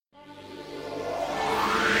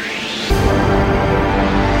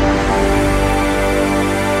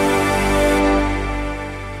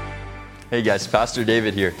Hey guys, Pastor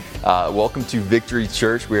David here. Welcome to Victory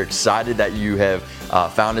Church. We're excited that you have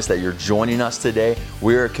found us, that you're joining us today.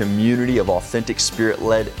 We're a community of authentic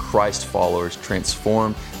Spirit-led Christ followers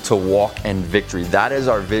transformed to walk in victory. That is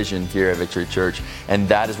our vision here at Victory Church, and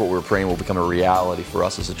that is what we're praying will become a reality for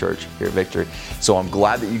us as a church here at Victory. So I'm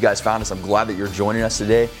glad that you guys found us. I'm glad that you're joining us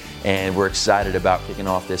today, and we're excited about kicking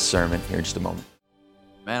off this sermon here in just a moment.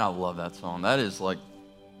 Man, I love that song. That is like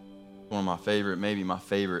one of my favorite, maybe my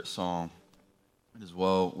favorite song. It is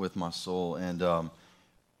well with my soul. And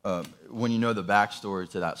when you know the backstory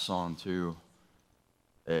to that song too,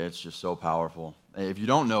 it's just so powerful. If you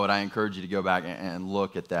don't know it, I encourage you to go back and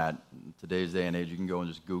look at that. In today's day and age, you can go and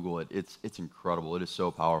just Google it. It's incredible. It is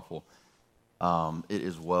so powerful. It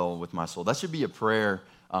is well with my soul. That should be a prayer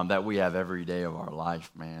that we have every day of our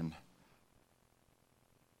life, man.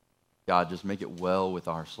 God, just make it well with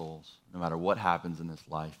our souls, no matter what happens in this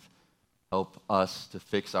life. Help us to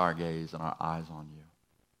fix our gaze and our eyes on you.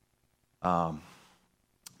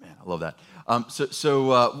 Man, I love that.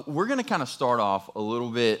 So we're going to kind of start off a little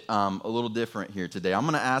bit, a little different here today. I'm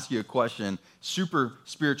going to ask you a question, super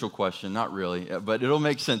spiritual question, not really, but it'll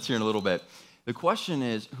make sense here in a little bit. The question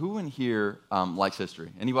is, who in here likes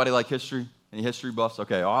history? Anybody like history? Any history buffs?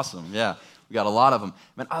 Okay, awesome. Yeah, we got a lot of them.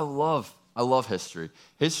 Man, I love history.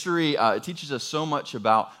 History, it teaches us so much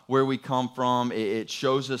about where we come from. It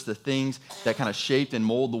shows us the things that kind of shaped and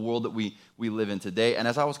mold the world that we live in today. And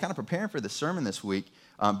as I was kind of preparing for this sermon this week,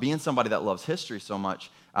 being somebody that loves history so much,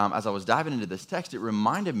 as I was diving into this text, it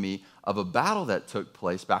reminded me of a battle that took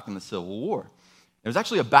place back in the Civil War. It was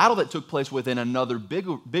actually a battle that took place within another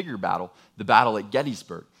bigger battle, the Battle at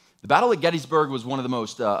Gettysburg. The Battle at Gettysburg was one of the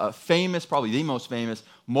most famous, probably the most famous,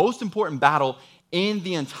 most important battle in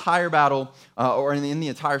the entire battle, or in the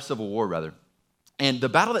entire Civil War, rather. And the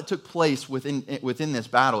battle that took place within this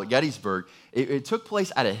battle at Gettysburg, it took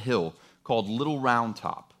place at a hill called Little Round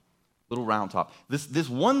Top. Little Round Top. This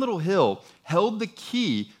one little hill held the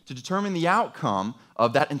key to determine the outcome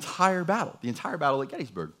of that entire battle, the entire battle at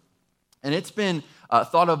Gettysburg. And it's been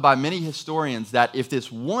thought of by many historians that if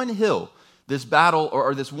this one hill, this battle,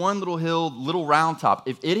 or this one little hill, Little Round Top,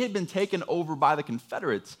 if it had been taken over by the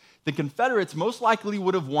Confederates most likely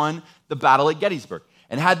would have won the battle at Gettysburg.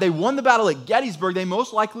 And had they won the battle at Gettysburg, they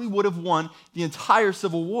most likely would have won the entire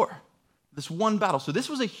Civil War. This one battle. So this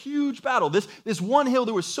was a huge battle. This one hill,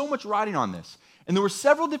 there was so much riding on this. And there were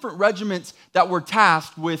several different regiments that were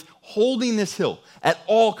tasked with holding this hill at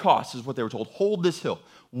all costs, is what they were told. Hold this hill.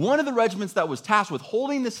 One of the regiments that was tasked with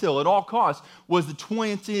holding this hill at all costs was the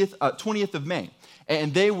 20th of Maine.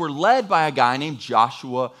 And they were led by a guy named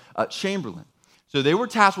Joshua Chamberlain. So they were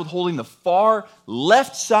tasked with holding the far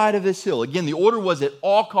left side of this hill. Again, the order was at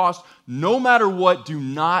all costs, no matter what, do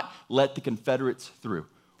not let the Confederates through.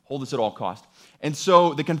 Hold this at all costs. And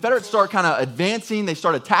so the Confederates start kind of advancing. They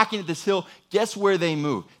start attacking at this hill. Guess where they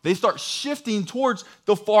move? They start shifting towards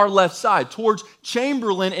the far left side, towards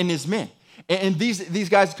Chamberlain and his men. And these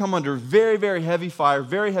guys come under very, very heavy fire,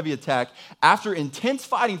 very heavy attack. After intense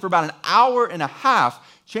fighting for about an hour and a half,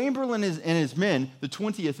 Chamberlain and his men, the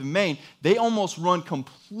 20th of Maine, they almost run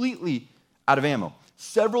completely out of ammo.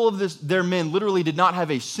 Several of their men literally did not have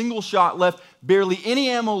a single shot left, barely any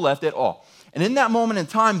ammo left at all. And in that moment in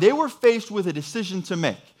time, they were faced with a decision to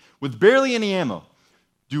make. With barely any ammo,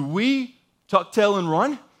 do we tuck tail and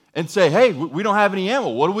run and say, hey, we don't have any ammo.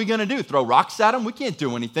 What are we going to do? Throw rocks at them? We can't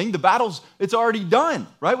do anything. The battle's, it's already done,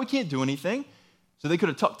 right? We can't do anything. So they could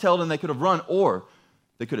have tuck-tailed and they could have run, or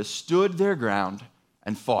they could have stood their ground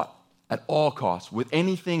and fought at all costs with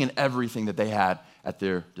anything and everything that they had at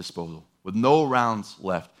their disposal, with no rounds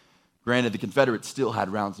left. Granted, the Confederates still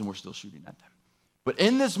had rounds and were still shooting at them. But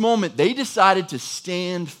in this moment, they decided to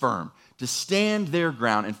stand firm, to stand their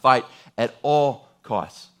ground and fight at all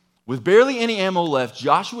costs. With barely any ammo left,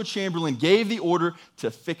 Joshua Chamberlain gave the order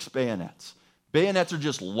to fix bayonets. Bayonets are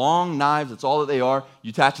just long knives. That's all that they are.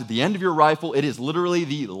 You attach at the end of your rifle. It is literally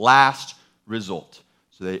the last result.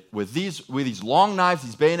 So with these long knives,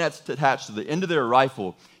 these bayonets attached to the end of their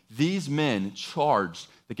rifle, these men charged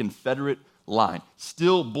the Confederate line.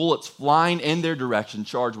 Still bullets flying in their direction,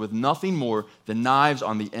 charged with nothing more than knives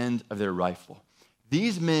on the end of their rifle.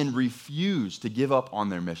 These men refused to give up on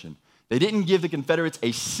their mission. They didn't give the Confederates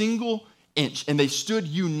a single inch, and they stood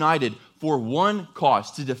united for one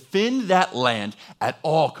cause, to defend that land at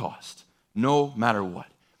all costs, no matter what.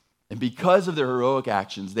 And because of their heroic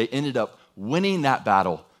actions, they ended up winning that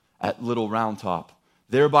battle at Little Round Top,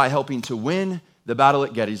 thereby helping to win the battle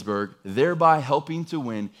at Gettysburg, thereby helping to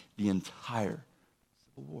win the entire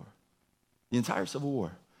Civil War. The entire Civil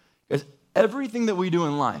War. Because everything that we do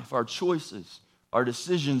in life, our choices, our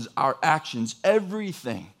decisions, our actions,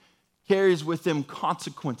 everything carries with them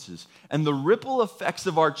consequences. And the ripple effects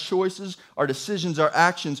of our choices, our decisions, our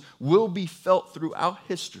actions will be felt throughout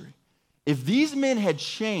history. If these men had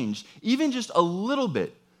changed even just a little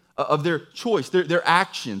bit of their choice, their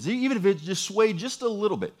actions, even if it just swayed just a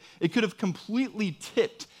little bit, it could have completely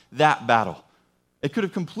tipped that battle. It could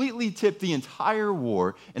have completely tipped the entire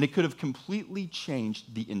war, and it could have completely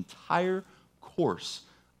changed the entire course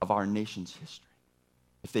of our nation's history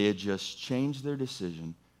if they had just changed their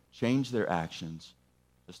decision, changed their actions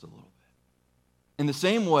just a little bit. In the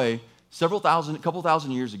same way, a couple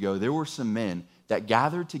thousand years ago, there were some men that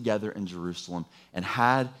gathered together in Jerusalem and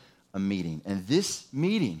had a meeting. And this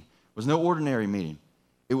meeting was no ordinary meeting.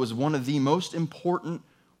 It was one of the most important,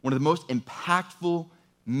 one of the most impactful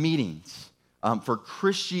meetings for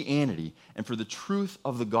Christianity and for the truth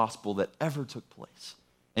of the gospel that ever took place.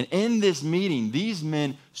 And in this meeting, these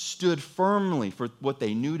men stood firmly for what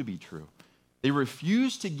they knew to be true. They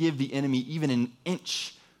refused to give the enemy even an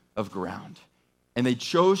inch of ground. And they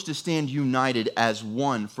chose to stand united as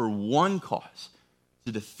one for one cause,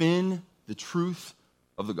 to defend the truth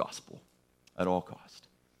of the gospel at all cost.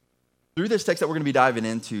 Through this text that we're going to be diving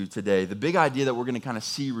into today, the big idea that we're going to kind of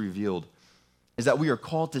see revealed is that we are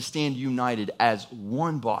called to stand united as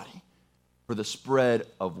one body for the spread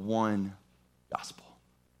of one gospel.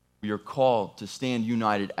 We are called to stand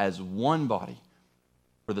united as one body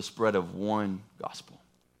for the spread of one gospel.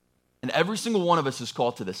 And every single one of us is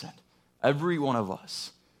called to this end. Every one of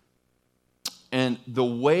us. And the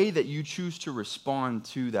way that you choose to respond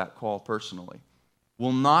to that call personally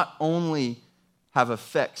will not only have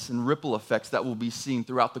effects and ripple effects that will be seen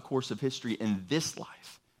throughout the course of history in this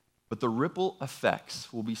life, but the ripple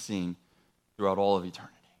effects will be seen throughout all of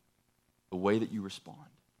eternity. The way that you respond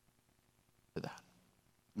to that.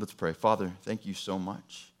 Let's pray. Father, thank you so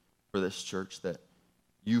much for this church that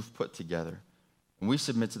you've put together. And we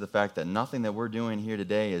submit to the fact that nothing that we're doing here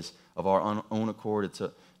today is of our own accord.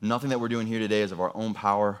 Nothing that we're doing here today is of our own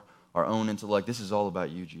power, our own intellect. This is all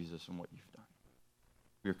about you, Jesus, and what you've done.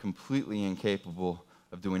 We are completely incapable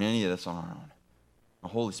of doing any of this on our own. The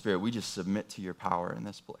Holy Spirit, we just submit to your power in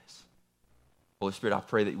this place. Holy Spirit, I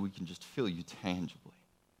pray that we can just feel you tangibly.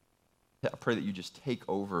 I pray that you just take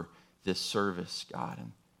over this service, God,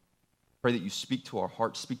 and pray that you speak to our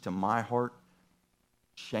hearts, speak to my heart.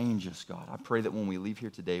 Change us, God. I pray that when we leave here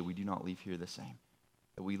today, we do not leave here the same.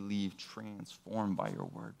 That we leave transformed by your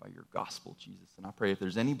word, by your gospel, Jesus. And I pray if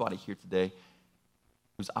there's anybody here today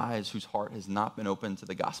whose eyes, whose heart has not been open to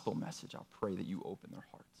the gospel message, I pray that you open their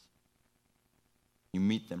hearts. You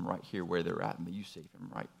meet them right here where they're at, and that you save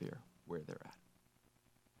them right there where they're at.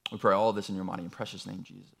 We pray all of this in your mighty and precious name,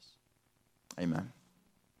 Jesus. Amen.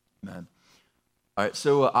 Amen. All right,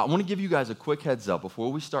 so I want to give you guys a quick heads up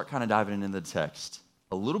before we start kind of diving into the text.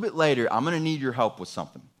 A little bit later, I'm going to need your help with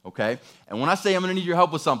something, okay? And when I say I'm going to need your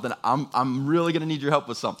help with something, I'm really going to need your help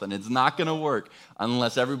with something. It's not going to work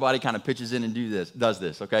unless everybody kind of pitches in and does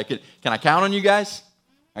this, okay? Can I count on you guys?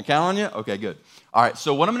 Can I count on you? Okay, good. All right,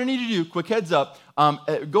 so what I'm going to need you to do, quick heads up,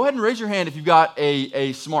 go ahead and raise your hand if you've got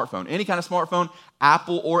a smartphone. Any kind of smartphone,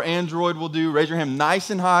 Apple or Android will do. Raise your hand nice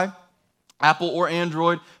and high, Apple or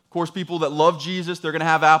Android. Of course, people that love Jesus, they're going to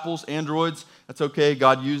have Apples, Androids. That's okay.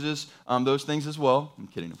 God uses those things as well. I'm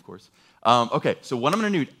kidding, of course. Okay, so what I'm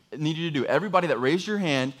going to need you to do, everybody that raised your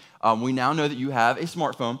hand, we now know that you have a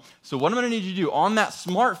smartphone. So what I'm going to need you to do, on that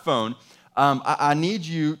smartphone, I need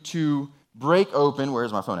you to break open,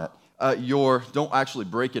 where's my phone at? Don't actually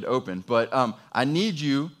break it open, but I need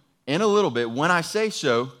you, in a little bit, when I say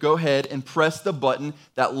so, go ahead and press the button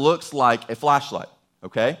that looks like a flashlight,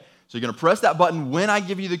 okay? So you're going to press that button when I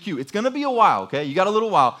give you the cue. It's going to be a while, okay? You got a little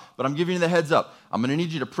while, but I'm giving you the heads up. I'm going to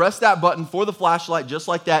need you to press that button for the flashlight just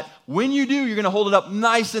like that. When you do, you're going to hold it up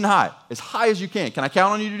nice and high as you can. Can I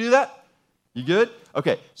count on you to do that? You good?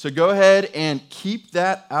 Okay, so go ahead and keep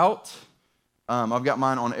that out. I've got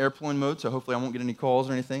mine on airplane mode, so hopefully I won't get any calls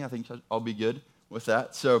or anything. I think I'll be good with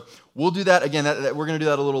that. So we'll do that. Again, we're going to do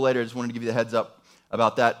that a little later. I just wanted to give you the heads up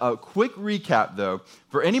about that. A quick recap, though.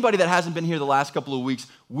 For anybody that hasn't been here the last couple of weeks,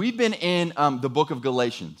 we've been in the book of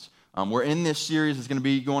Galatians. We're in this series. It's going to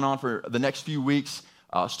be going on for the next few weeks.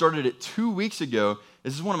 Started it 2 weeks ago.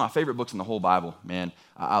 This is one of my favorite books in the whole Bible, man.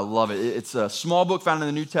 I love it. It's a small book found in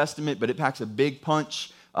the New Testament, but it packs a big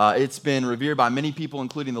punch. It's been revered by many people,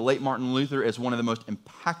 including the late Martin Luther, as one of the most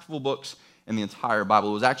impactful books in the entire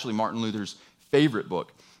Bible. It was actually Martin Luther's favorite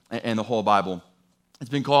book in the whole Bible. It's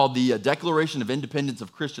been called the Declaration of Independence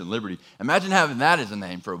of Christian Liberty. Imagine having that as a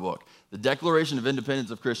name for a book. the Declaration of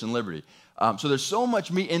Independence of Christian Liberty. So there's so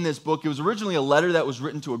much meat in this book. It was originally a letter that was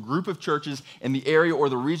written to a group of churches in the area or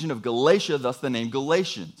the region of Galatia, thus the name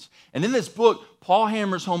Galatians. And in this book, Paul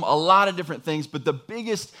hammers home a lot of different things, but the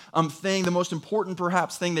biggest thing, the most important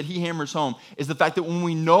perhaps thing that he hammers home is the fact that when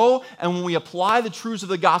we know and when we apply the truths of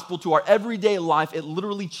the gospel to our everyday life, it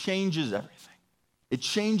literally changes everything. It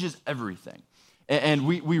changes everything. And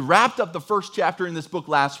we wrapped up the first chapter in this book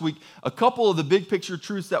last week. A couple of the big picture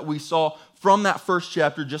truths that we saw from that first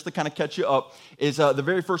chapter, just to kind of catch you up, is the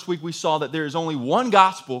very first week we saw that there is only one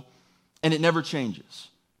gospel and it never changes.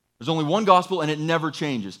 There's only one gospel and it never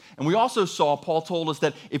changes. And we also saw, Paul told us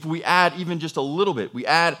that if we add even just a little bit,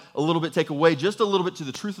 take away just a little bit to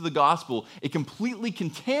the truth of the gospel, it completely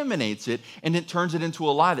contaminates it and it turns it into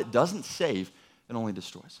a lie that doesn't save and only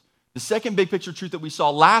destroys. The second big picture truth that we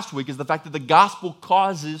saw last week is the fact that the gospel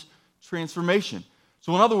causes transformation.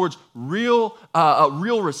 So in other words, a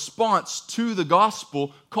real response to the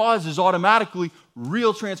gospel causes automatically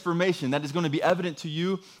real transformation that is going to be evident to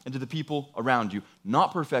you and to the people around you.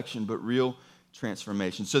 Not perfection, but real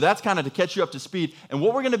transformation. So that's kind of to catch you up to speed. And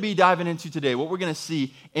what we're going to be diving into today, what we're going to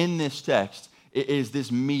see in this text is this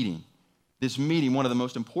meeting. This meeting, one of the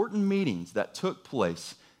most important meetings that took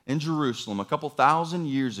place in Jerusalem a couple thousand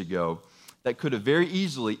years ago that could have very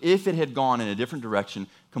easily, if it had gone in a different direction,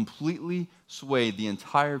 completely swayed the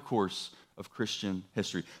entire course of Christian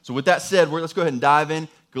history. So with that said, let's go ahead and dive in.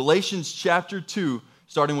 Galatians chapter 2,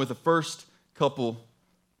 starting with the first couple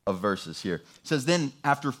of verses here. It says, "Then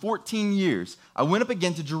after 14 years, I went up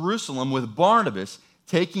again to Jerusalem with Barnabas,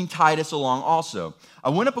 taking Titus along also. I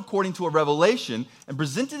went up according to a revelation and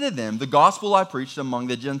presented to them the gospel I preached among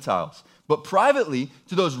the Gentiles, but privately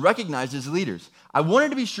to those recognized as leaders. I wanted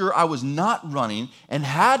to be sure I was not running and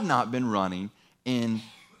had not been running in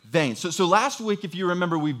vain." So last week, if you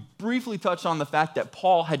remember, we briefly touched on the fact that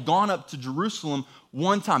Paul had gone up to Jerusalem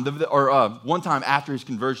one time after his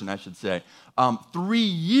conversion, I should say, 3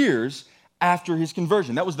 years after his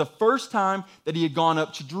conversion. That was the first time that he had gone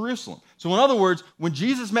up to Jerusalem. So in other words, when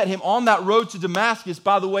Jesus met him on that road to Damascus,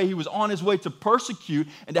 by the way, he was on his way to persecute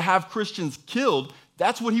and to have Christians killed.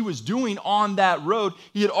 That's what he was doing on that road.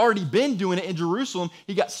 He had already been doing it in Jerusalem.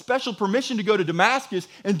 He got special permission to go to Damascus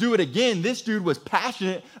and do it again. This dude was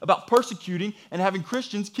passionate about persecuting and having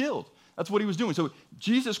Christians killed. That's what he was doing. So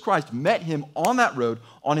Jesus Christ met him on that road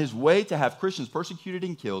on his way to have Christians persecuted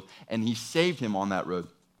and killed, and he saved him on that road.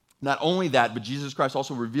 Not only that, but Jesus Christ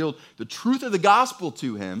also revealed the truth of the gospel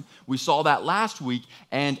to him. We saw that last week,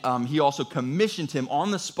 and he also commissioned him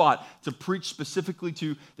on the spot to preach specifically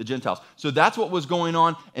to the Gentiles. So that's what was going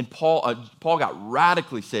on, and Paul got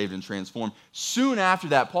radically saved and transformed. Soon after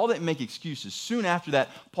that, Paul didn't make excuses. Soon after that,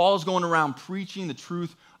 Paul is going around preaching the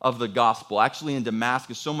truth of the gospel, actually in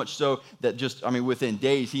Damascus, so much so that within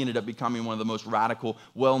days, he ended up becoming one of the most radical,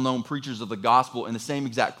 well-known preachers of the gospel in the same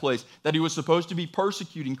exact place that he was supposed to be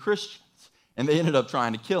persecuting Christians, and they ended up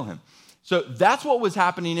trying to kill him. So that's what was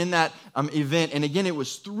happening in that event, and again, it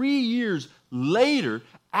was 3 years later,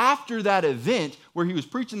 after that event, where he was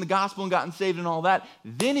preaching the gospel and gotten saved and all that,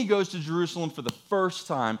 then he goes to Jerusalem for the first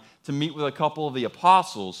time to meet with a couple of the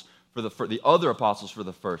apostles, for the other apostles for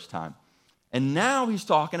the first time. And now he's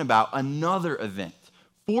talking about another event.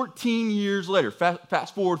 14 years later,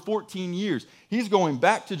 fast forward 14 years, he's going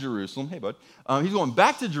back to Jerusalem. Hey, bud. He's going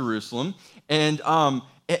back to Jerusalem, so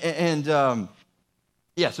he's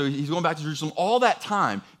going back to Jerusalem. All that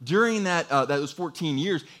time, during that was 14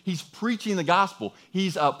 years, he's preaching the gospel.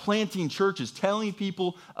 He's planting churches, telling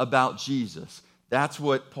people about Jesus. That's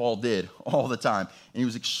what Paul did all the time, and he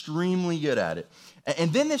was extremely good at it.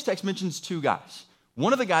 And then this text mentions two guys.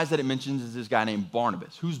 One of the guys that it mentions is this guy named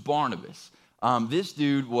Barnabas. Who's Barnabas? This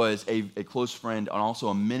dude was a close friend and also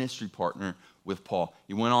a ministry partner with Paul.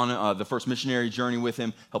 He went on the first missionary journey with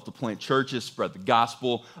him, helped to plant churches, spread the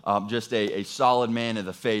gospel, just a solid man of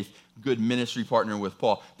the faith, good ministry partner with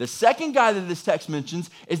Paul. The second guy that this text mentions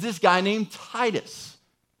is this guy named Titus.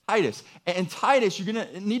 And Titus, you're going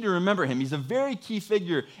to need to remember him. He's a very key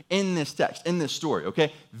figure in this text, in this story,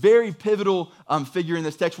 okay? Very pivotal figure in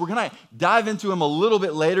this text. We're going to dive into him a little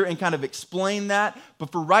bit later and kind of explain that.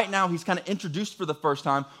 But for right now, he's kind of introduced for the first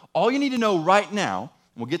time. All you need to know right now,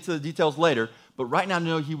 and we'll get to the details later, but right now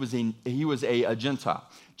know he was a Gentile.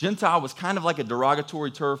 Gentile was kind of like a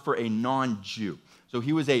derogatory term for a non-Jew. So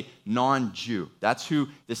he was a non-Jew. That's who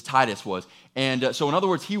this Titus was. And so in other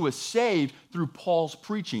words, he was saved through Paul's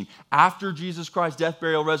preaching. After Jesus Christ's death,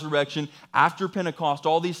 burial, resurrection, after Pentecost,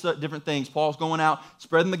 all these different things, Paul's going out,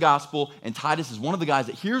 spreading the gospel, and Titus is one of the guys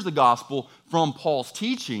that hears the gospel from Paul's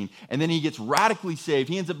teaching, and then he gets radically saved.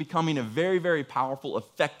 He ends up becoming a very, very powerful,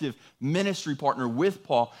 effective ministry partner with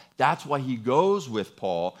Paul. That's why he goes with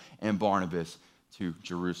Paul and Barnabas to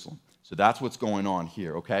Jerusalem. So that's what's going on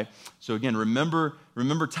here, okay? So again, remember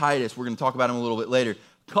Titus. We're going to talk about him a little bit later.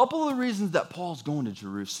 A couple of the reasons that Paul's going to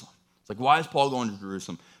Jerusalem. It's like, why is Paul going to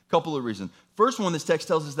Jerusalem? A couple of reasons. First one, this text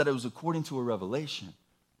tells us that it was according to a revelation.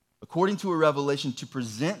 According to a revelation to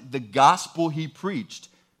present the gospel he preached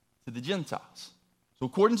to the Gentiles. So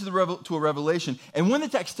according to a revelation. And when the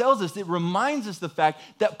text tells us, it reminds us the fact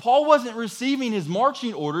that Paul wasn't receiving his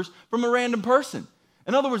marching orders from a random person.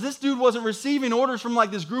 In other words, this dude wasn't receiving orders from like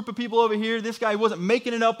this group of people over here. This guy wasn't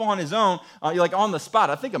making it up on his own, like on the spot.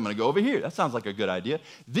 I think I'm going to go over here. That sounds like a good idea.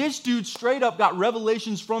 This dude straight up got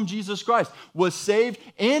revelations from Jesus Christ, was saved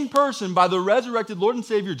in person by the resurrected Lord and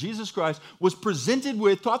Savior Jesus Christ, was presented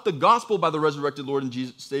with, taught the gospel by the resurrected Lord and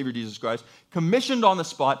Savior Jesus Christ, commissioned on the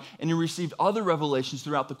spot, and he received other revelations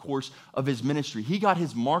throughout the course of his ministry. He got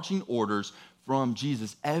his marching orders from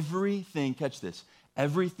Jesus. Everything, catch this,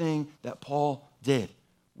 everything that Paul did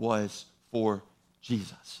was for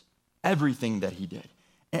Jesus. Everything that he did.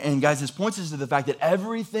 And guys, this points us to the fact that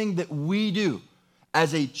everything that we do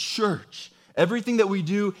as a church, everything that we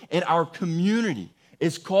do in our community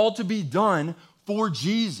is called to be done for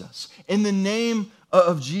Jesus, in the name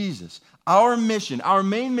of Jesus. Our mission, our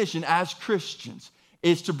main mission as Christians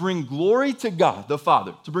is to bring glory to God, the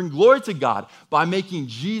Father, to bring glory to God by making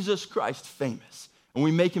Jesus Christ famous. And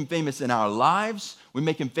we make him famous in our lives, we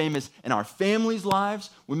make him famous in our families' lives,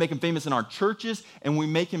 we make him famous in our churches, and we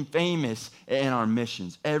make him famous in our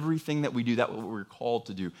missions. Everything that we do, that's what we're called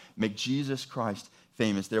to do. Make Jesus Christ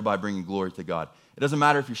famous, thereby bringing glory to God. It doesn't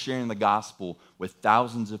matter if you're sharing the gospel with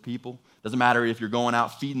thousands of people. It doesn't matter if you're going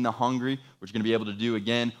out feeding the hungry, which you're going to be able to do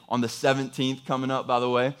again on the 17th coming up, by the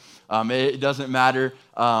way. It doesn't matter,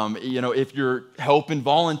 if you're helping,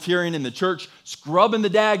 volunteering in the church, scrubbing the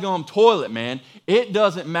daggum toilet, man. It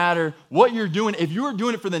doesn't matter what you're doing. If you're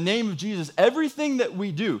doing it for the name of Jesus, everything that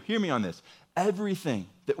we do, hear me on this, everything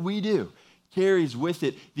that we do carries with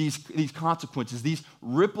it these consequences, these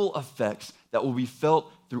ripple effects that will be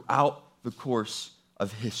felt throughout the course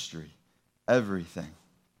of history. Everything.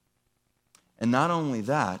 And not only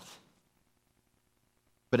that,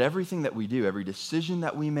 but everything that we do, every decision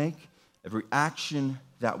that we make, every action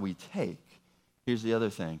that we take, here's the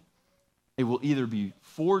other thing. It will either be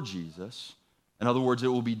for Jesus, in other words, it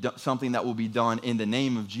will be something that will be done in the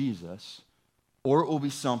name of Jesus, or it will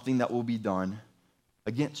be something that will be done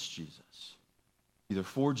against Jesus. Either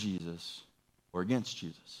for Jesus or against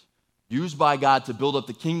Jesus. Used by God to build up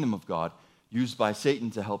the kingdom of God, used by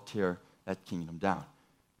Satan to help tear that kingdom down.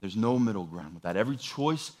 There's no middle ground with that. Every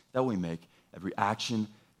choice that we make, every action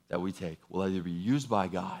that we take will either be used by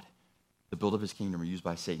God to build up his kingdom or used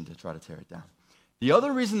by Satan to try to tear it down. The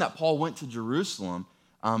other reason that Paul went to Jerusalem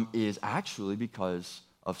is actually because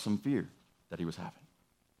of some fear that he was having.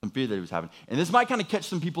 Some fear that he was having. And this might kind of catch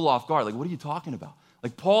some people off guard. Like, what are you talking about?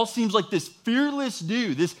 Like, Paul seems like this fearless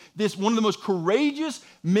dude, this one of the most courageous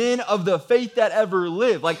men of the faith that ever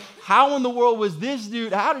lived. Like, how in the world was this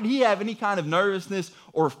dude, how did he have any kind of nervousness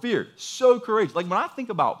or fear? So courageous. Like, when I think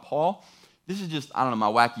about Paul, this is just, I don't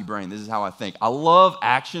know, my wacky brain. This is how I think. I love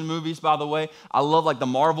action movies, by the way. I love, like, the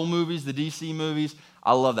Marvel movies, the DC movies.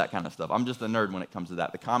 I love that kind of stuff. I'm just a nerd when it comes to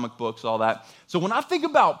that. The comic books, all that. So when I think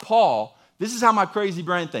about Paul, this is how my crazy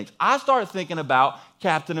brain thinks. I start thinking about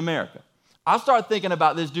Captain America. I start thinking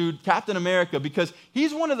about this dude, Captain America, because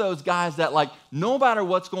he's one of those guys that, like, no matter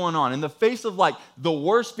what's going on, in the face of, like, the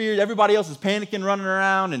worst fears, everybody else is panicking, running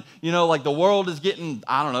around, and, like, the world is getting,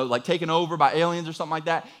 I don't know, like, taken over by aliens or something like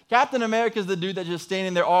that. Captain America is the dude that's just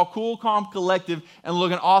standing there all cool, calm, collective, and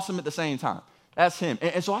looking awesome at the same time. That's him.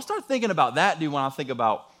 And so I start thinking about that dude when I think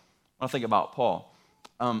about Paul.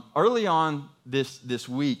 Early on this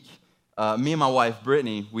week, me and my wife,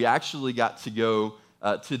 Brittany, we actually got to go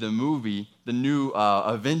to the movie, the new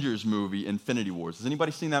Avengers movie, Infinity Wars. Has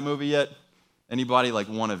anybody seen that movie yet? Anybody? Like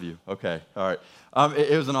one of you? Okay, all right.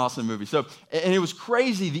 It was an awesome movie. So, and it was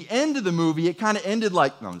crazy. The end of the movie, it kind of ended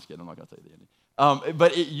like, no, I'm just kidding. I'm not going to tell you the ending.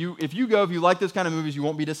 But if you like those kind of movies, you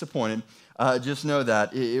won't be disappointed. Just know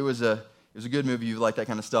that it was a good movie. You like that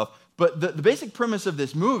kind of stuff. But the basic premise of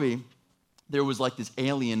this movie, there was like this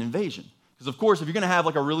alien invasion. Because of course, if you're going to have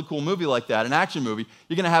like a really cool movie like that, an action movie,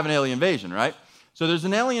 you're going to have an alien invasion, right? So there's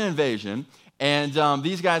an alien invasion, And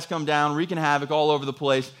these guys come down, wreaking havoc all over the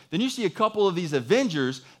place. Then you see a couple of these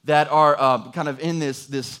Avengers that are kind of in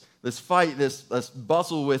this fight, this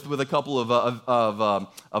bustle with a couple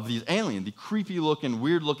of these aliens, the creepy-looking,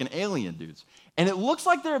 weird-looking alien dudes. And it looks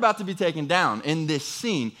like they're about to be taken down in this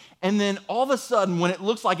scene. And then all of a sudden, when it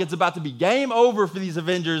looks like it's about to be game over for these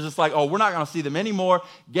Avengers, it's like, oh, we're not going to see them anymore.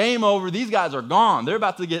 Game over. These guys are gone. They're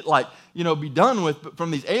about to get, be done with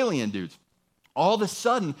from these alien dudes. All of a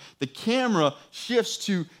sudden, the camera shifts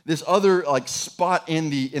to this other spot in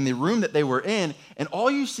the room that they were in, and all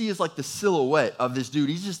you see is the silhouette of this dude.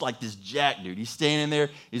 He's just this jacked dude. He's standing there.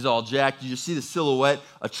 He's all jacked. You just see the silhouette.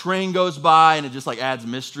 A train goes by, and it just adds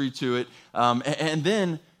mystery to it. And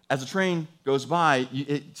then, as the train goes by,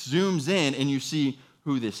 it zooms in, and you see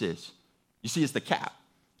who this is. You see it's the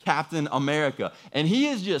Captain America. And he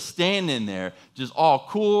is just standing there, just all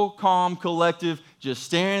cool, calm, collective, just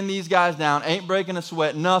staring these guys down, ain't breaking a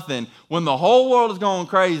sweat, nothing. When the whole world is going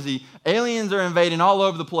crazy, aliens are invading all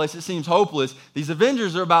over the place, it seems hopeless. These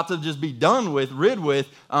Avengers are about to just be done with, rid with,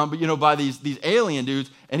 by these alien dudes,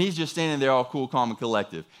 and he's just standing there all cool, calm, and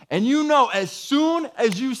collective. And as soon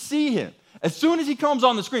as you see him, as soon as he comes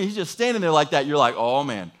on the screen, he's just standing there like that, you're like, oh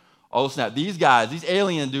man, oh snap, these guys, these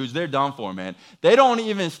alien dudes, they're done for, man. They don't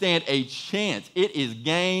even stand a chance. It is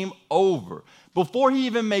game over before he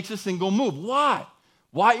even makes a single move. Why?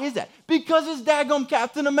 Why is that? Because it's daggum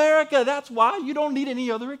Captain America. That's why. You don't need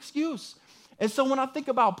any other excuse. And so when I think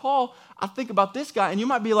about Paul, I think about this guy, and you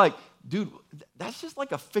might be like, dude, that's just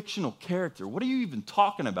a fictional character. What are you even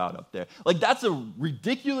talking about up there? That's a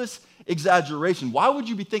ridiculous exaggeration. Why would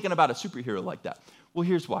you be thinking about a superhero like that? Well,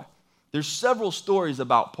 here's why. There's several stories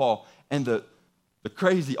about Paul and the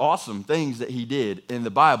crazy, awesome things that he did in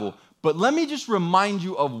the Bible. But let me just remind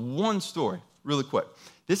you of one story really quick.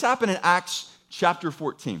 This happened in Acts chapter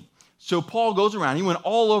 14. So Paul goes around. He went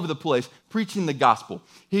all over the place preaching the gospel.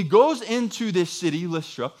 He goes into this city,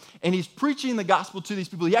 Lystra, and he's preaching the gospel to these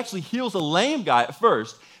people. He actually heals a lame guy at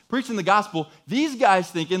first, preaching the gospel. These guys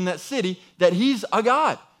think in that city that he's a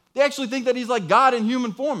god. They actually think that he's like God in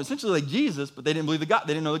human form, essentially like Jesus, but they didn't believe the God.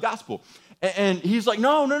 They didn't know the gospel. And he's like,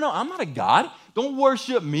 no, I'm not a God. Don't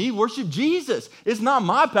worship me. Worship Jesus. It's not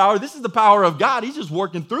my power. This is the power of God. He's just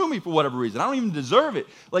working through me for whatever reason. I don't even deserve it.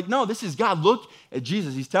 No, this is God. Look at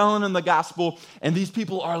Jesus. He's telling them the gospel, and these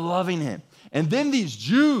people are loving him. And then these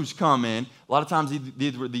Jews come in. A lot of times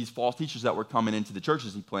these were these false teachers that were coming into the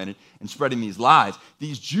churches he planted and spreading these lies.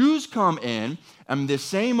 These Jews come in, and this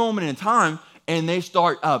same moment in time, and they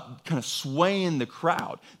start kind of swaying the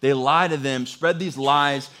crowd. They lie to them, spread these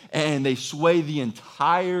lies, and they sway the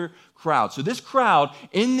entire crowd. So this crowd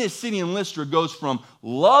in this city in Lystra goes from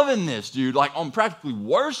loving this dude, on practically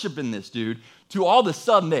worshiping this dude, to all of a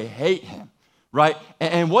sudden they hate him, right?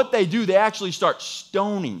 And what they do, they actually start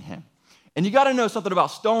stoning him. And you got to know something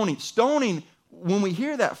about stoning. Stoning, when we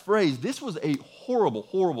hear that phrase, this was a horrible,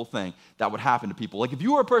 horrible thing that would happen to people. If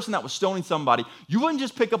you were a person that was stoning somebody, you wouldn't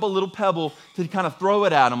just pick up a little pebble to kind of throw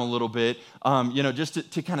it at them a little bit,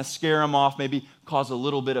 just to kind of scare them off, maybe cause a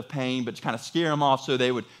little bit of pain, but to kind of scare them off so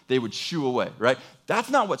they would shoo away, right? That's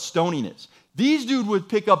not what stoning is. These dudes would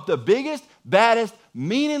pick up the biggest, baddest,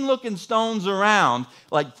 meaning-looking stones around,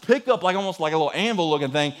 pick up almost like a little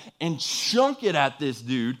anvil-looking thing, and chunk it at this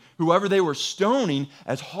dude, whoever they were stoning,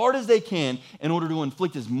 as hard as they can in order to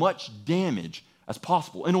inflict as much damage as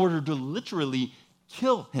possible, in order to literally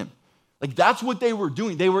kill him. That's what they were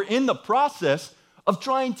doing. They were in the process of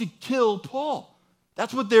trying to kill Paul.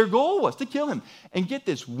 That's what their goal was, to kill him. And get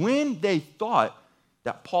this, when they thought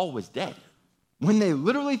that Paul was dead, when they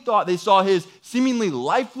literally thought they saw his seemingly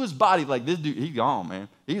lifeless body, this dude, he's gone, man.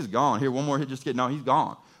 He's gone. Here, one more hit, just kidding. No, he's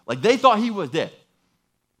gone. They thought he was dead.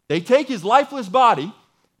 They take his lifeless body,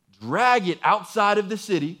 drag it outside of the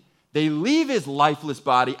city. They leave his lifeless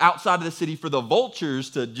body outside of the city for the vultures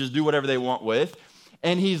to just do whatever they want with.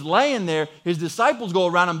 And he's laying there. His disciples go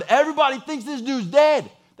around him. Everybody thinks this dude's dead,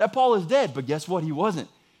 that Paul is dead. But guess what? He wasn't.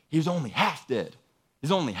 He was only half dead.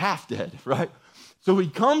 He's only half dead, right? So he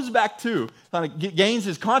comes back to, kind of gains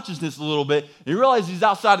his consciousness a little bit, and he realizes he's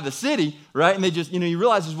outside of the city, right? And they just, he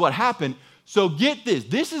realizes what happened. So get this.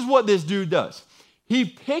 This is what this dude does. He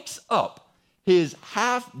picks up his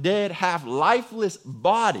half-dead, half-lifeless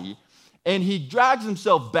body, and he drags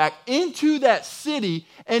himself back into that city,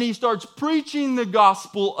 and he starts preaching the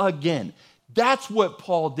gospel again. That's what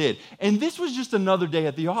Paul did. And this was just another day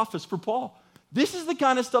at the office for Paul. This is the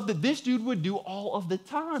kind of stuff that this dude would do all of the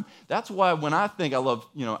time. That's why when I love,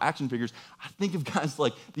 action figures, I think of guys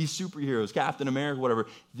like these superheroes, Captain America, whatever.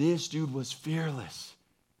 This dude was fearless.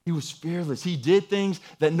 He was fearless. He did things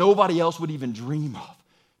that nobody else would even dream of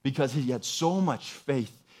because he had so much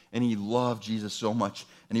faith and he loved Jesus so much,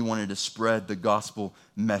 and he wanted to spread the gospel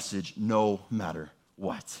message no matter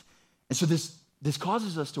what. And so this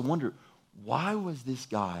causes us to wonder, why was this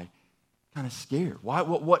guy kind of scared?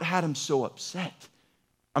 What had him so upset?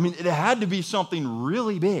 I mean, it had to be something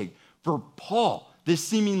really big for Paul, this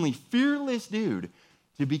seemingly fearless dude,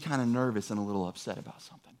 to be kind of nervous and a little upset about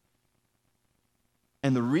something.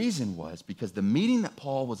 And the reason was because the meeting that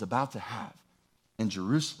Paul was about to have in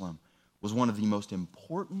Jerusalem was one of the most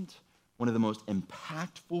important, one of the most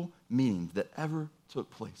impactful meetings that ever took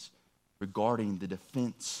place regarding the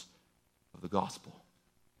defense of the gospel.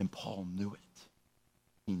 And Paul knew it.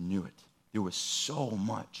 He knew it. There was so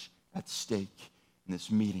much at stake in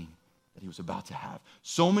this meeting that he was about to have.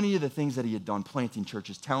 So many of the things that he had done, planting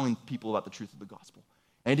churches, telling people about the truth of the gospel.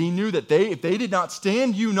 And he knew that if they did not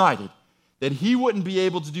stand united, that he wouldn't be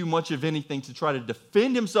able to do much of anything to try to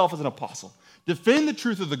defend himself as an apostle, defend the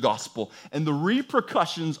truth of the gospel, and the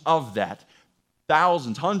repercussions of that,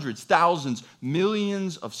 thousands, hundreds, thousands,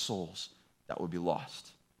 millions of souls that would be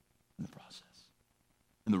lost in the process.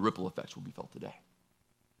 And the ripple effects will be felt today.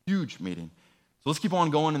 Huge meeting. So let's keep on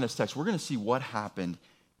going in this text. We're going to see what happened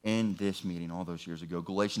in this meeting all those years ago.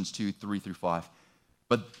 Galatians 2, 3 through 5.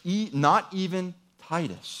 But not even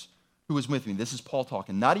Titus, who was with me, this is Paul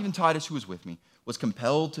talking, not even Titus, who was with me, was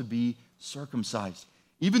compelled to be circumcised,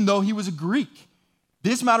 even though he was a Greek.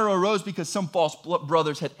 This matter arose because some false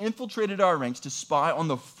brothers had infiltrated our ranks to spy on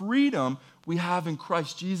the freedom we have in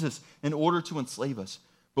Christ Jesus in order to enslave us.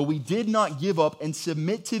 But we did not give up and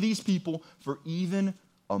submit to these people for even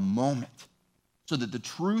a moment, so that the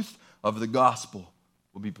truth of the gospel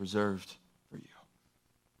will be preserved for you.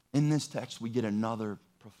 In this text, we get another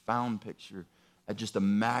profound picture at just the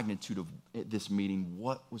magnitude of this meeting,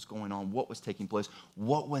 what was going on, what was taking place,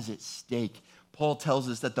 what was at stake. Paul tells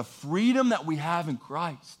us that the freedom that we have in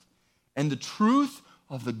Christ and the truth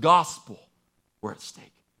of the gospel were at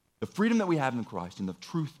stake. The freedom that we have in Christ and the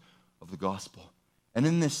truth of the gospel. And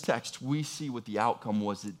in this text, we see what the outcome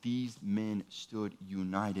was, that these men stood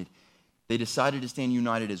united. They decided to stand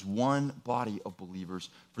united as one body of believers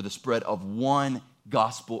for the spread of one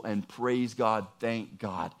gospel, and praise God, thank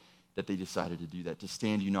God that they decided to do that, to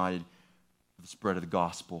stand united for the spread of the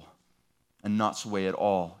gospel and not sway at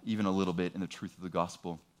all, even a little bit, in the truth of the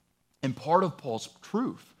gospel. And part of Paul's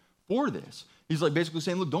proof for this, he's like basically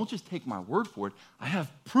saying, look, don't just take my word for it. I have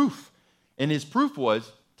proof. And his proof was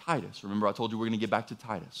Titus. Remember, I told you we're going to get back to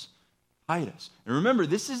Titus. Titus. And remember,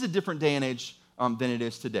 this is a different day and age than it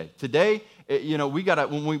is today. Today, we gotta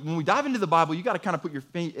when we dive into the Bible, you got to kind of put your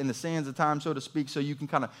feet in the sands of time, so to speak, so you can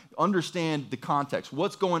kind of understand the context,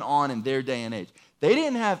 what's going on in their day and age. They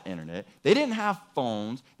didn't have internet. They didn't have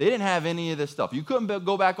phones. They didn't have any of this stuff. You couldn't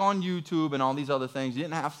go back on YouTube and all these other things. You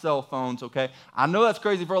didn't have cell phones, okay? I know that's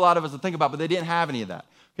crazy for a lot of us to think about, but they didn't have any of that.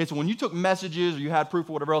 Okay, so when you took messages or you had proof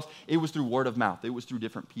or whatever else, it was through word of mouth. It was through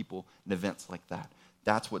different people and events like that.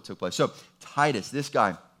 That's what took place. So Titus, this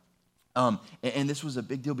guy, and this was a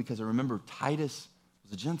big deal because I remember Titus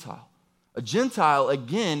was a Gentile. A Gentile,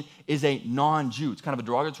 again, is a non-Jew. It's kind of a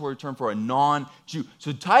derogatory term for a non-Jew.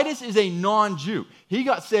 So Titus is a non-Jew. He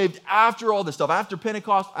got saved after all this stuff, after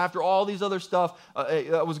Pentecost, after all these other stuff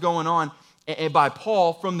that was going on. And by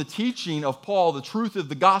Paul, from the teaching of Paul, the truth of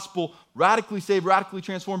the gospel, radically saved, radically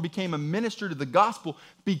transformed, became a minister to the gospel.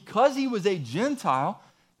 Because he was a Gentile,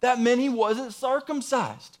 that meant he wasn't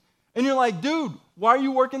circumcised. And you're like, dude, why are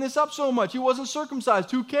you working this up so much? He wasn't circumcised.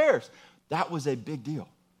 Who cares? That was a big deal.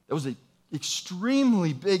 That was an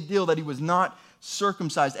extremely big deal that he was not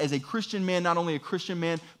circumcised as a Christian man, not only a Christian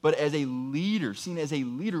man, but as a leader, seen as a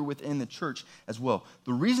leader within the church as well.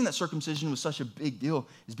 The reason that circumcision was such a big deal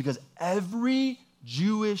is because every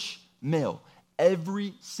Jewish male,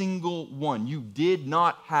 every single one, you did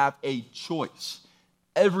not have a choice.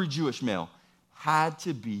 Every Jewish male had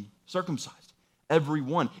to be circumcised. Every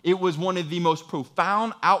one. It was one of the most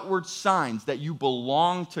profound outward signs that you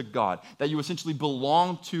belong to God, that you essentially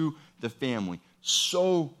belong to the family.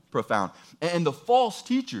 So profound. And the false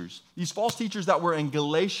teachers, these false teachers that were in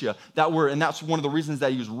Galatia, and that's one of the reasons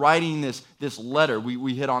that he was writing this letter.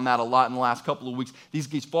 We hit on that a lot in the last couple of weeks.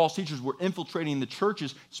 These false teachers were infiltrating the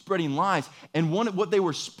churches, spreading lies. And what they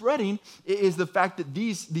were spreading is the fact that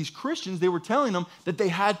these Christians, they were telling them that they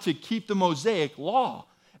had to keep the Mosaic law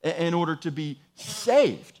in order to be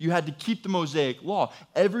saved. You had to keep the Mosaic law.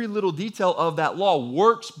 Every little detail of that law,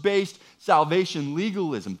 works-based salvation,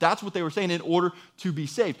 legalism. That's what they were saying in order to be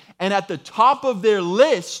saved. And at the top of their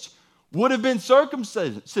list would have been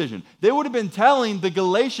circumcision. They would have been telling the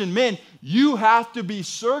Galatian men, you have to be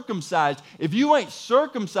circumcised. If you ain't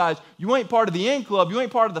circumcised, you ain't part of the in club, you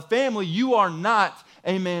ain't part of the family, you are not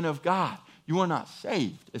a man of God. you are not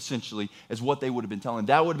saved, essentially, is what they would have been telling.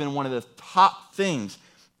 That would have been one of the top things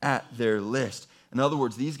at their list. In other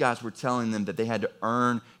words, these guys were telling them that they had to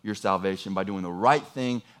earn your salvation by doing the right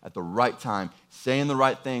thing at the right time, saying the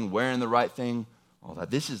right thing, wearing the right thing, all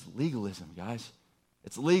that. This is legalism, guys.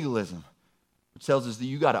 It's legalism, which tells us that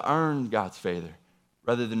you got to earn God's favor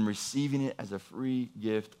rather than receiving it as a free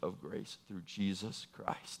gift of grace through Jesus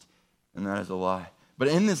Christ. And that is a lie. But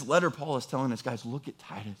in this letter, Paul is telling us, guys, look at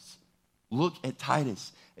Titus. Look at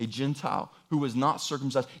Titus, a Gentile who was not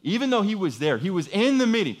circumcised. Even though he was there, he was in the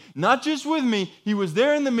meeting, not just with me, he was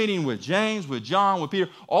there in the meeting with James, with John, with Peter,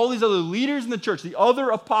 all these other leaders in the church, the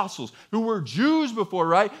other apostles who were Jews before,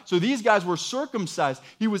 right? So these guys were circumcised.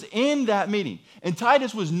 He was in that meeting. And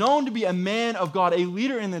Titus was known to be a man of God, a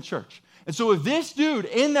leader in the church. And so if this dude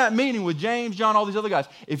in that meeting with James, John, all these other guys,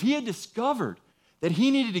 if he had discovered that he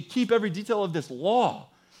needed to keep every detail of this law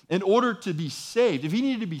in order to be saved, if he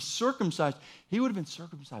needed to be circumcised, he would have been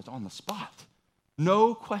circumcised on the spot.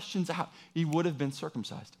 No questions out. He would have been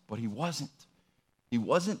circumcised, but he wasn't. He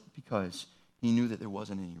wasn't because he knew that there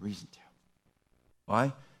wasn't any reason to.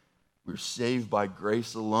 Why? We're saved by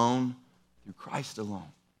grace alone, through Christ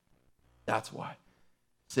alone. That's why.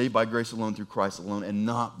 Saved by grace alone, through Christ alone, and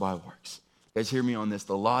not by works. Guys, hear me on this.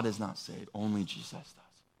 The law does not save. Only Jesus does.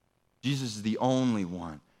 Jesus is the only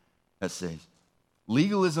one that saves.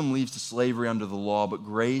 Legalism leads to slavery under the law, but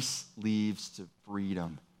grace leads to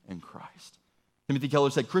freedom in Christ. Timothy Keller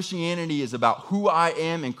said, Christianity is about who I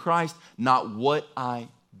am in Christ, not what I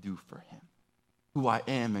do for him. Who I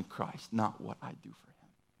am in Christ, not what I do for him.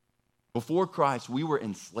 Before Christ, we were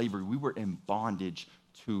in slavery. We were in bondage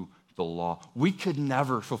to the law. We could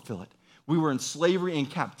never fulfill it. We were in slavery and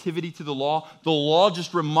captivity to the law. The law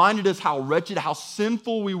just reminded us how wretched, how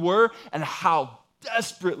sinful we were, and how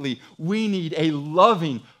desperately we need a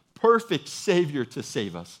loving, perfect Savior to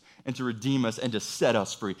save us and to redeem us and to set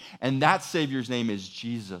us free. And that Savior's name is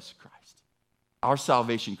Jesus Christ. Our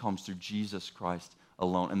salvation comes through Jesus Christ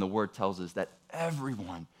alone. And the Word tells us that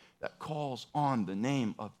everyone that calls on the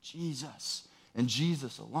name of Jesus and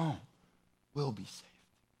Jesus alone will be saved.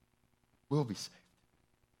 Will be saved.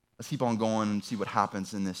 Let's keep on going and see what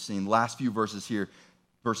happens in this scene. Last few verses here,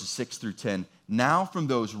 verses 6 through 10. Now from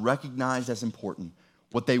those recognized as important,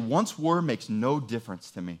 what they once were makes no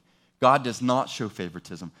difference to me. God does not show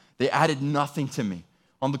favoritism. They added nothing to me.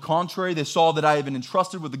 On the contrary, they saw that I had been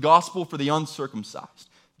entrusted with the gospel for the uncircumcised,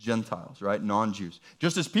 Gentiles, right? Non-Jews.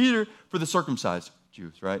 Just as Peter for the circumcised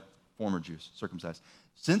Jews, right? Former Jews, circumcised.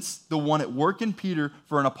 Since the one at work in Peter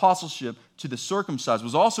for an apostleship to the circumcised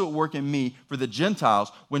was also at work in me for the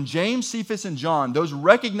Gentiles, when James, Cephas, and John, those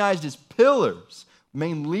recognized as pillars,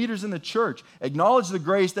 main leaders in the church, acknowledged the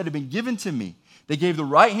grace that had been given to me, they gave the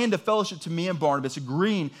right hand of fellowship to me and Barnabas,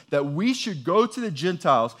 agreeing that we should go to the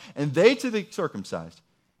Gentiles and they to the circumcised.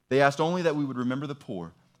 They asked only that we would remember the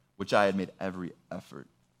poor, which I had made every effort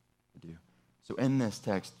to do. So in this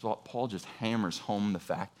text, Paul just hammers home the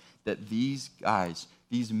fact that these guys,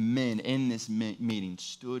 these men in this meeting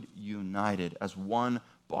stood united as one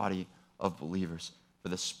body of believers for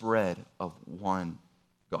the spread of one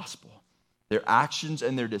gospel. Their actions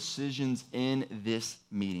and their decisions in this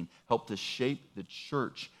meeting helped to shape the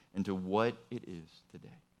church into what it is today,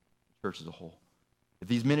 the church as a whole. If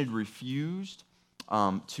these men had refused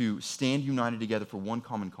to stand united together for one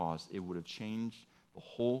common cause, it would have changed the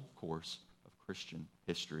whole course of Christian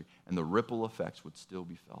history, and the ripple effects would still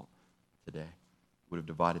be felt today. It would have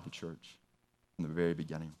divided the church from the very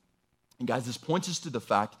beginning. And guys, this points us to the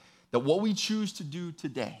fact that what we choose to do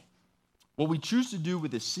today, what we choose to do with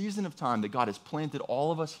this season of time that God has planted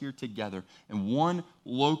all of us here together in one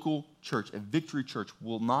local church, a Victory Church,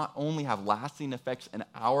 will not only have lasting effects in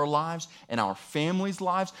our lives and our families'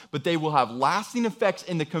 lives, but they will have lasting effects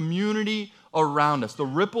in the community around us. The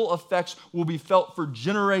ripple effects will be felt for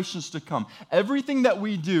generations to come. Everything that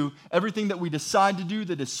we do, everything that we decide to do,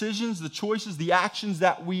 the decisions, the choices, the actions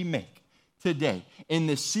that we make today, in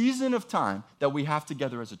this season of time that we have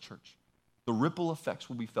together as a church, the ripple effects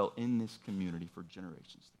will be felt in this community for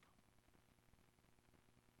generations to come.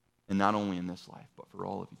 And not only in this life, but for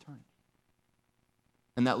all of eternity.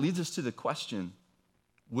 And that leads us to the question,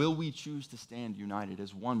 will we choose to stand united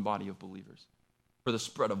as one body of believers for the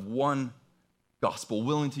spread of one gospel,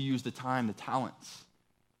 willing to use the time, the talents,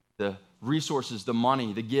 the resources, the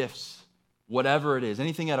money, the gifts, whatever it is,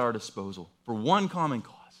 anything at our disposal for one common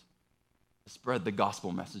cause, to spread the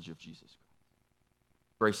gospel message of Jesus Christ.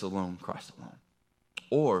 Grace alone, Christ alone.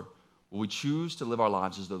 Or will we choose to live our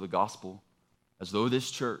lives as though the gospel, as though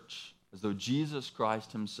this church, as though Jesus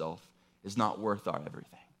Christ himself is not worth our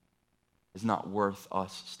everything, is not worth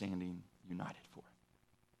us standing united for?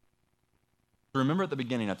 Remember at the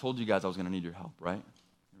beginning, I told you guys I was going to need your help, right?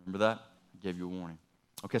 Remember that? I gave you a warning.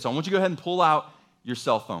 Okay, so I want you to go ahead and pull out your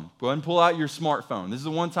cell phone. Go ahead and pull out your smartphone. This is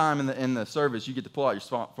the one time in the service you get to pull out your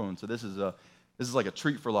smartphone, so this is like a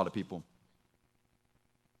treat for a lot of people.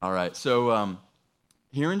 All right, so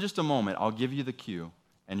here in just a moment, I'll give you the cue,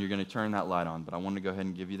 and you're going to turn that light on, but I want to go ahead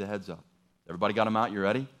and give you the heads up. Everybody got them out? You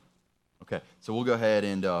ready? Okay, so we'll go ahead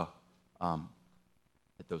and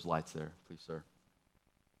hit those lights there, please, sir.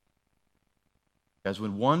 Guys,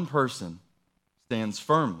 when one person stands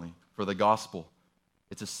firmly for the gospel,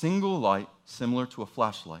 it's a single light similar to a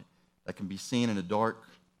flashlight that can be seen in a dark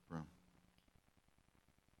room.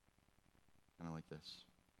 Kind of like this.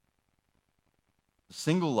 A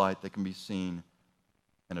single light that can be seen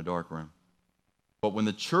in a dark room. But when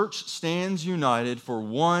the church stands united for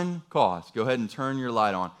one cause, go ahead and turn your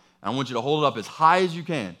light on. And I want you to hold it up as high as you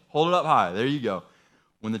can. Hold it up high. There you go.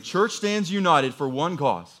 When the church stands united for one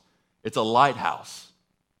cause, it's a lighthouse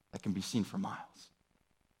that can be seen for miles.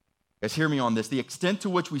 Guys, hear me on this. The extent to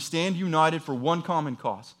which we stand united for one common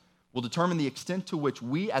cause will determine the extent to which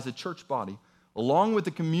we as a church body, along with the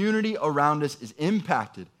community around us, is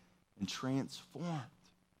impacted and transformed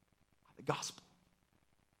by the gospel.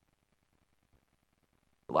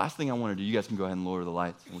 The last thing I want to do, you guys can go ahead and lower the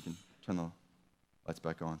lights and we can turn the lights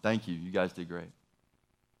back on. Thank you. You guys did great.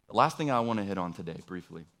 The last thing I want to hit on today,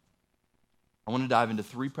 briefly, I want to dive into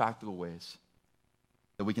 3 practical ways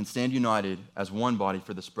that we can stand united as one body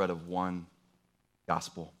for the spread of one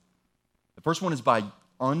gospel. The first one is by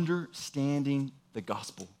understanding the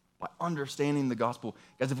gospel. By understanding the gospel.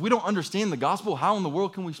 Guys, if we don't understand the gospel, how in the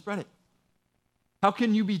world can we spread it? How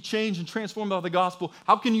can you be changed and transformed by the gospel?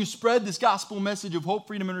 How can you spread this gospel message of hope,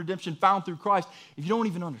 freedom, and redemption found through Christ if you don't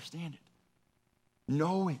even understand it?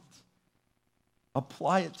 Know it.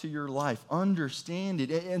 Apply it to your life. Understand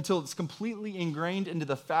it until it's completely ingrained into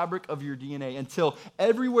the fabric of your DNA. Until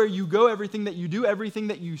everywhere you go, everything that you do, everything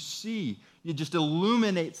that you see, it just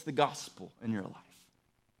illuminates the gospel in your life.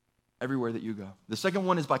 Everywhere that you go. The second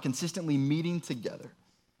one is by consistently meeting together.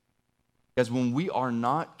 Because when we are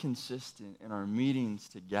not consistent in our meetings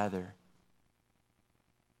together,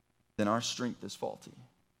 then our strength is faulty.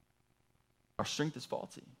 Our strength is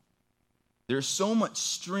faulty. There's so much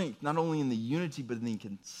strength, not only in the unity, but in the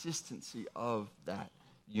consistency of that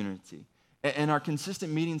unity. And our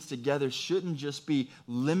consistent meetings together shouldn't just be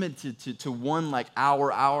limited to one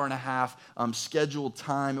hour and a half scheduled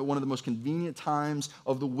time at one of the most convenient times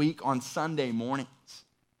of the week on Sunday mornings.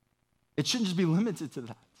 It shouldn't just be limited to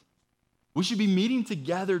that. We should be meeting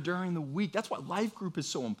together during the week. That's why life group is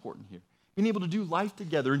so important here. Being able to do life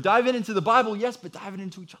together and dive into the Bible, yes, but diving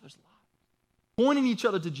into each other's lives. Pointing each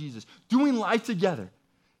other to Jesus, doing life together,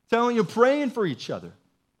 praying for each other.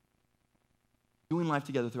 Doing life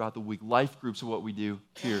together throughout the week. Life groups are what we do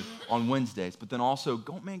here on Wednesdays. But then also,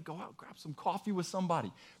 go out, grab some coffee with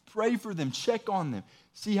somebody. Pray for them, check on them,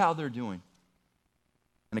 see how they're doing.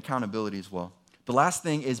 And accountability as well. The last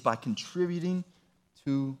thing is by contributing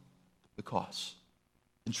to the cause.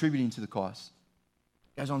 Contributing to the cause.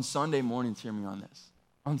 Guys, on Sunday mornings, hear me on this.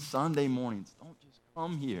 On Sunday mornings, don't just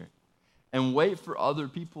come here and wait for other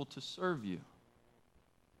people to serve you.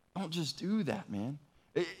 Don't just do that, man.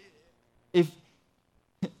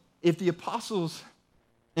 If the apostles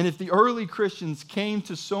and if the early Christians came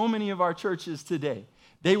to so many of our churches today,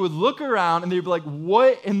 they would look around and they'd be like,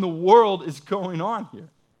 what in the world is going on here?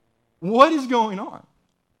 What is going on?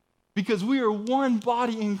 Because we are one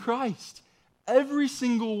body in Christ. Every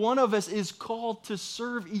single one of us is called to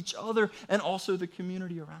serve each other and also the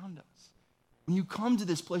community around us. When you come to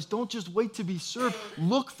this place, don't just wait to be served.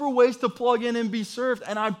 Look for ways to plug in and be served.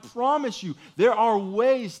 And I promise you, there are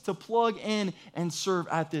ways to plug in and serve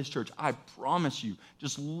at this church. I promise you.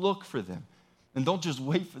 Just look for them. And don't just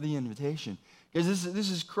wait for the invitation. Because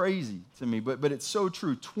this is crazy to me, but it's so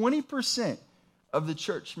true. 20% of the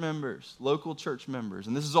church members, local church members,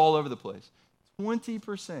 and this is all over the place,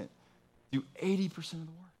 20% do 80% of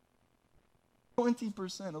the work.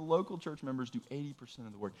 20% of local church members do 80%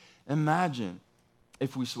 of the work. Imagine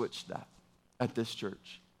if we switched that at this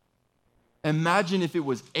church. Imagine if it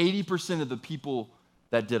was 80% of the people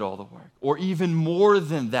that did all the work, or even more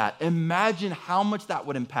than that. Imagine how much that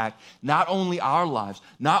would impact not only our lives,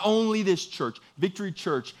 not only this church, Victory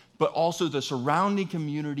Church, but also the surrounding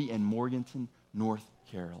community in Morganton, North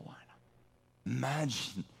Carolina.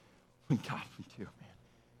 Imagine what God would do.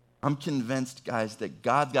 I'm convinced, guys, that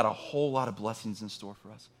God's got a whole lot of blessings in store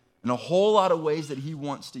for us and a whole lot of ways that he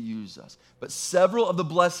wants to use us. But several of the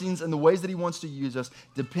blessings and the ways that he wants to use us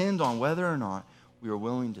depend on whether or not we are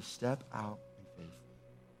willing to step out in faith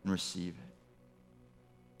and receive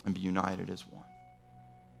it and be united as one.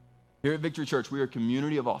 Here at Victory Church, we are a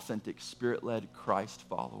community of authentic, Spirit-led Christ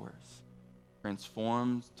followers,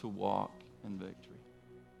 transformed to walk in victory.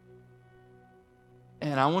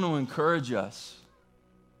 And I want to encourage us.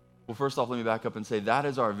 Well, first off, let me back up and say that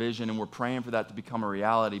is our vision, and we're praying for that to become a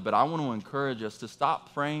reality. But I want to encourage us to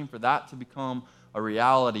stop praying for that to become a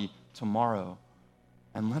reality tomorrow,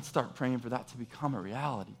 and let's start praying for that to become a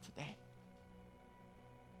reality today.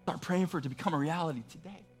 Start praying for it to become a reality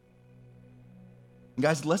today. And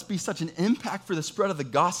guys, let's be such an impact for the spread of the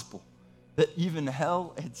gospel that even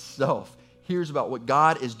hell itself hears about what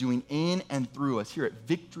God is doing in and through us here at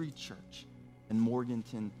Victory Church in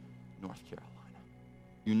Morganton, North Carolina.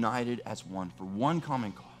 United as one for one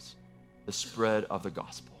common cause, the spread of the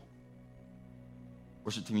gospel.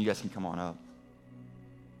 Worship team, you guys can come on up.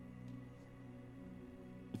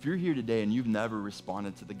 If you're here today and you've never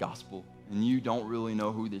responded to the gospel and you don't really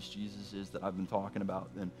know who this Jesus is that I've been talking about,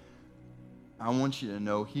 then I want you to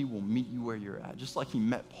know he will meet you where you're at. Just like he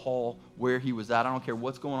met Paul where he was at. I don't care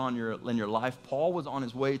what's going on in your life. Paul was on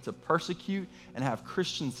his way to persecute and have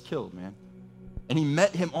Christians killed, man. And he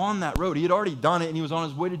met him on that road. He had already done it, and he was on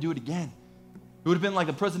his way to do it again. He would have been like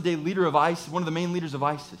the present-day leader of ISIS, one of the main leaders of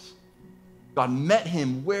ISIS. God met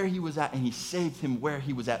him where he was at, and he saved him where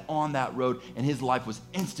he was at on that road, and his life was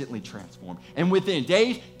instantly transformed. And within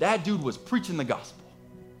days, that dude was preaching the gospel.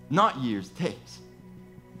 Not years, days.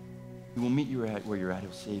 He will meet you where you're at.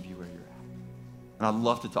 He'll save you where you're at. And I'd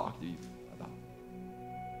love to talk to you about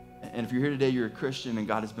it. And if you're here today, you're a Christian, and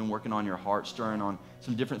God has been working on your heart, stirring on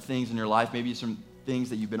some different things in your life, maybe some things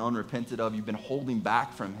that you've been unrepented of, you've been holding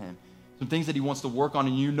back from him, some things that he wants to work on,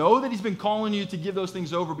 and you know that he's been calling you to give those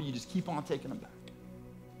things over, but you just keep on taking them back.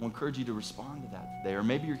 I'll encourage you to respond to that today. Or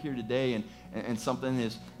maybe you're here today and something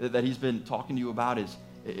is that he's been talking to you about is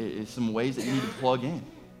some ways that you need to plug in.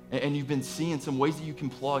 And you've been seeing some ways that you can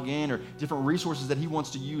plug in, or different resources that he wants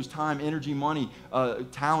to use, time, energy, money,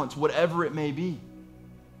 talents, whatever it may be.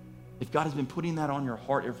 If God has been putting that on your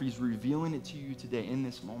heart, if he's revealing it to you today in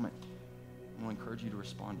this moment, I want to encourage you to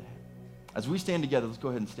respond to him. As we stand together, let's go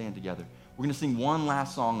ahead and stand together. We're going to sing one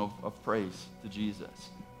last song of praise to Jesus.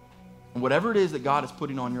 And whatever it is that God is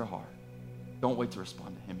putting on your heart, don't wait to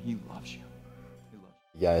respond to him. He loves you. He loves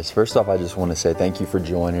you. Guys, first off, I just want to say thank you for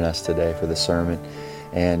joining us today for the sermon.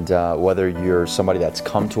 And whether you're somebody that's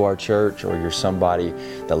come to our church, or you're somebody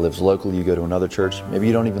that lives locally, you go to another church, maybe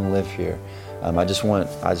you don't even live here. I just want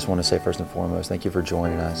to say first and foremost, thank you for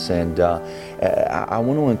joining us. And I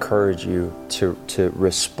want to encourage you to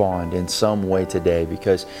respond in some way today,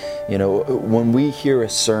 because, you know, when we hear a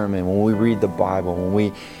sermon, when we read the Bible, when we,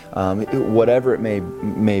 whatever it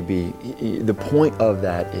may be, the point of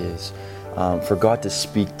that is for God to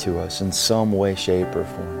speak to us in some way, shape, or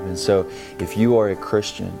form. And so if you are a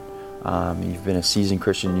Christian, you've been a seasoned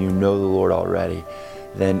Christian, you know the Lord already,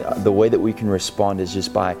 then the way that we can respond is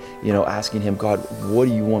just by, you know, asking him, God, what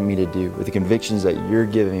do you want me to do with the convictions that you're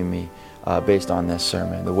giving me based on this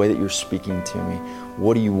sermon, the way that you're speaking to me?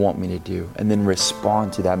 What do you want me to do? And then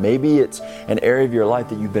respond to that. Maybe it's an area of your life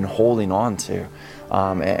that you've been holding on to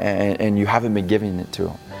and you haven't been giving it to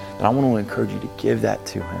him. And I want to encourage you to give that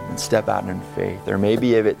to him and step out in faith. Or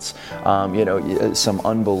maybe if it's, some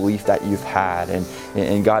unbelief that you've had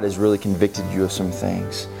and God has really convicted you of some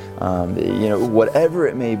things. Whatever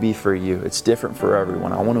it may be for you, it's different for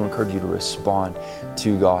everyone. I want to encourage you to respond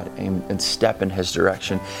to God and step in his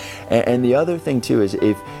direction. And the other thing too is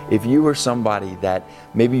if you are somebody that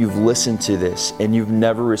maybe you've listened to this and you've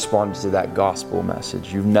never responded to that gospel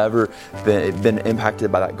message, you've never been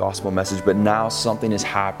impacted by that gospel message, but now something is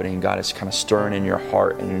happening, God is kind of stirring in your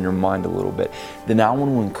heart and in your mind a little bit, then I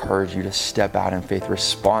want to encourage you to step out in faith,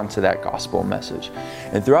 respond to that gospel message.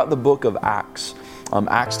 And throughout the book of Acts,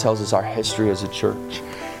 Acts tells us our history as a church.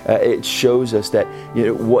 It shows us that,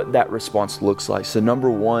 what that response looks like. So number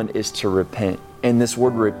one is to repent. And this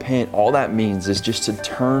word repent, all that means is just to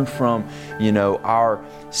turn from, our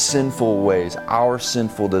sinful ways, our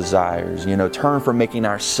sinful desires, turn from making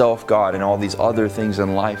ourselves God and all these other things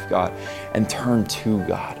in life God, and turn to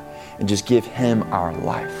God and just give him our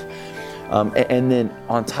life. And then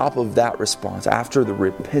on top of that response, after the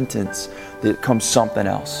repentance, there comes something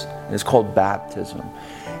else. And it's called baptism.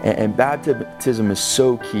 And baptism is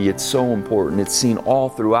so key. It's so important. It's seen all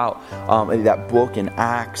throughout that book in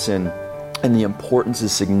Acts and the importance and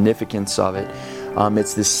significance of it.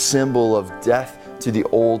 It's this symbol of death to the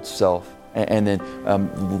old self and then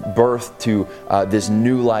birth to this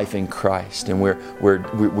new life in Christ. And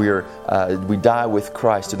we die with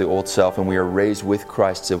Christ to the old self, and we are raised with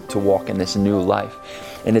Christ to walk in this new life.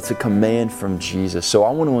 and it's a command from Jesus. So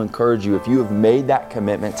I want to encourage you, if you have made that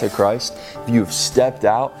commitment to Christ, if you have stepped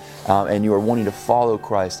out and you are wanting to follow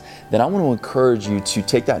Christ, then I want to encourage you to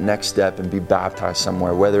take that next step and be baptized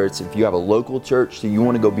somewhere. Whether it's if you have a local church that you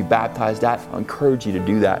want to go be baptized at, I encourage you to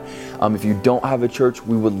do that. If you don't have a church,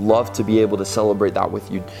 we would love to be able to celebrate that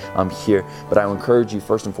with you here. But I encourage you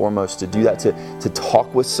first and foremost to do that, to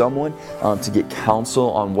talk with someone, to get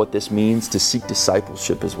counsel on what this means, to seek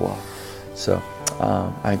discipleship as well. So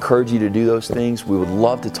I encourage you to do those things. We would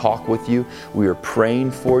love to talk with you. We are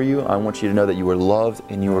praying for you. I want you to know that you are loved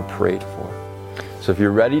and you are prayed for. So if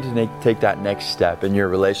you're ready to take that next step in your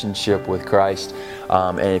relationship with Christ,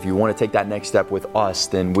 and if you want to take that next step with us,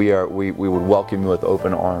 then we would welcome you with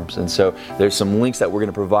open arms. And so there's some links that we're going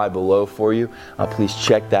to provide below for you. Please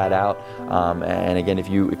check that out. And again, if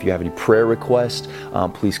you have any prayer requests,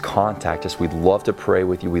 please contact us. We'd love to pray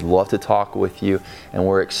with you. We'd love to talk with you. And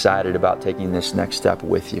we're excited about taking this next step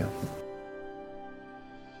with you.